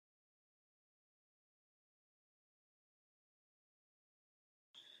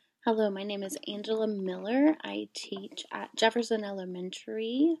Hello, my name is Angela Miller. I teach at Jefferson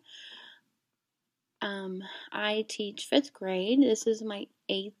Elementary. I teach fifth grade. This is my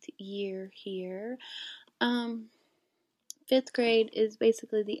 8th year here. Um, Fifth grade is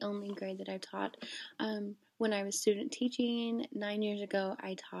basically the only grade that I taught. When I was student teaching 9 years ago,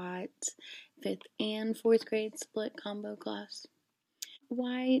 I taught fifth and fourth grade split combo class.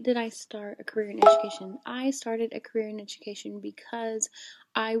 Why did I start a career in education? I started a career in education because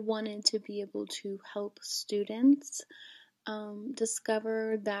I wanted to be able to help students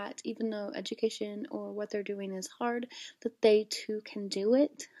discover that even though education or what they're doing is hard, that they too can do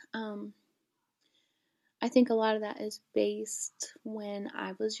it. I think a lot of that is based when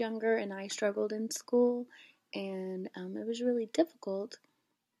I was younger and I struggled in school, and it was really difficult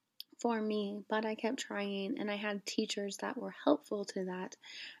for me, but I kept trying, and I had teachers that were helpful to that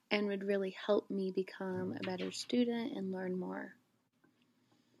and would really help me become a better student and learn more.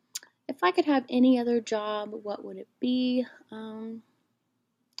 If I could have any other job, what would it be? I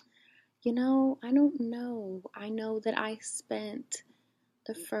don't know. I know that I spent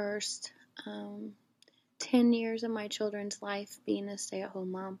the first 10 years of my children's life being a stay at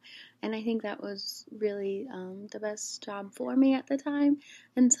home mom, and I think that was really the best job for me at the time.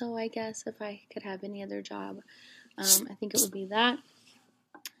 And so I guess if I could have any other job, I think it would be that.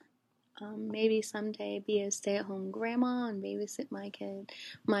 Maybe someday be a stay at home grandma and babysit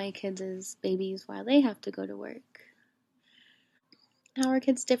my kids as babies while they have to go to work. How are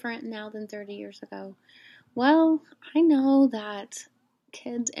kids different now than 30 years ago? Well, I know that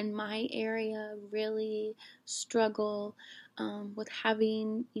kids in my area really struggle with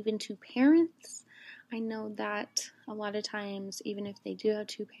having even two parents. I know that a lot of times, even if they do have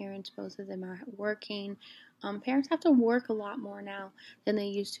two parents, both of them are working. Parents have to work a lot more now than they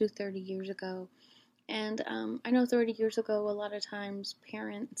used to 30 years ago. And I know 30 years ago, a lot of times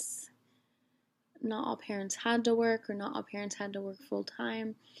not all parents had to work, or not all parents had to work full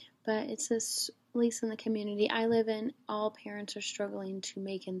time, but it's just, at least in the community I live in, all parents are struggling to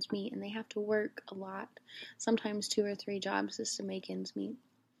make ends meet, and they have to work a lot, sometimes 2 or 3 jobs just to make ends meet.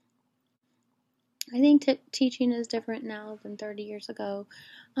 I think teaching is different now than 30 years ago.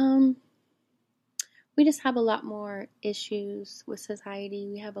 We just have a lot more issues with society.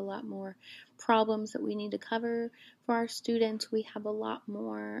 We have a lot more problems that we need to cover for our students. We have a lot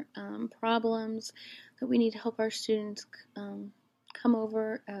more problems that we need to help our students come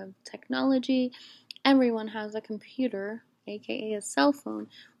over technology. Everyone has a computer, aka a cell phone,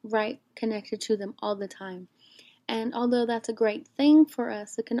 right connected to them all the time. And although that's a great thing for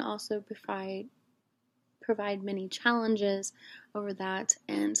us, it can also provide many challenges over that.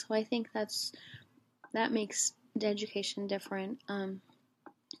 And so I think that makes the education different.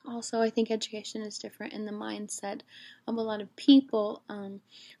 Also, I think education is different in the mindset of a lot of people.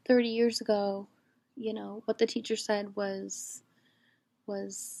 30 years ago, what the teacher said was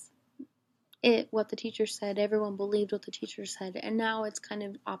it. What the teacher said, everyone believed what the teacher said, and now it's kind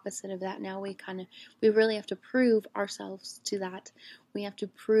of opposite of that. Now we really have to prove ourselves to that. We have to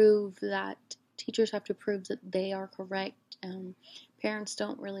prove that teachers have to prove that they are correct. Parents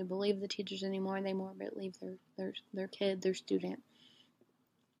don't really believe the teachers anymore. They more believe their kid, their student.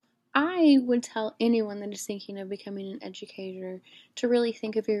 I would tell anyone that is thinking of becoming an educator to really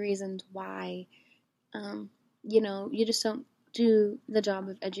think of your reasons why. You just don't do the job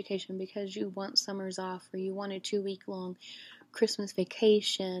of education because you want summers off, or you want a 2-week long Christmas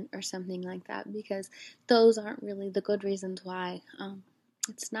vacation or something like that, because those aren't really the good reasons why.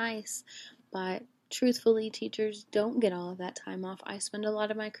 It's nice, but truthfully, teachers don't get all of that time off. I spend a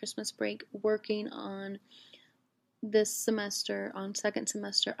lot of my Christmas break working on this semester on second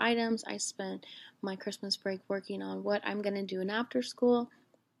semester items. I spent my Christmas break working on what I'm going to do in after school.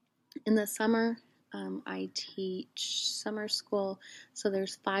 In the summer, I teach summer school, so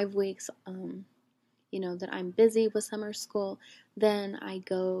there's 5 weeks, that I'm busy with summer school. Then I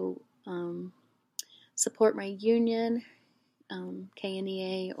go support my union,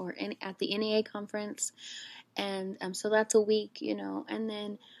 KNEA, or at the NEA conference, and so that's a week, and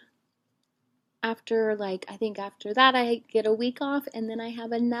then after that I get a week off, and then I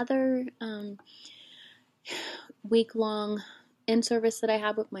have another week long in service that I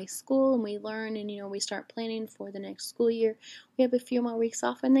have with my school, and we learn, and we start planning for the next school year. We have a few more weeks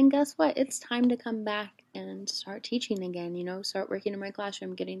off, and then guess what? It's time to come back and start teaching again, start working in my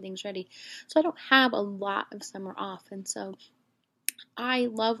classroom, getting things ready. So I don't have a lot of summer off, and so I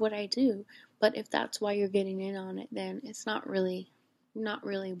love what I do, but if that's why you're getting in on it, then it's not really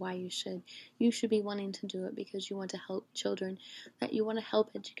why you should. You should be wanting to do it because you want to help children, that you want to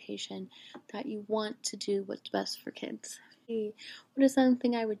help education, that you want to do what's best for kids. What is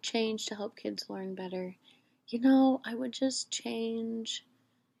something I would change to help kids learn better? I would just change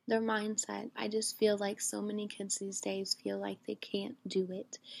their mindset. I just feel like so many kids these days feel like they can't do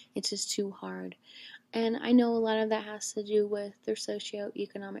it. It's just too hard. And I know a lot of that has to do with their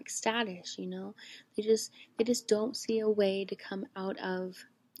socioeconomic status. They just don't see a way to come out of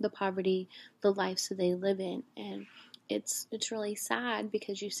the poverty, the lives that they live in. And it's really sad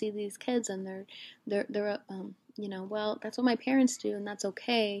because you see these kids and they're well, that's what my parents do and that's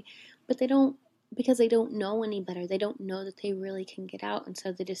okay, but they don't, because they don't know any better. They don't know that they really can get out, and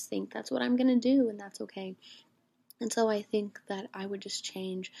so they just think that's what I'm going to do and that's okay. And so I think that I would just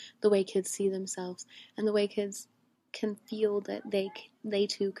change the way kids see themselves and the way kids can feel that they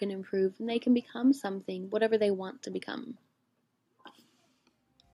too can improve and they can become something, whatever they want to become.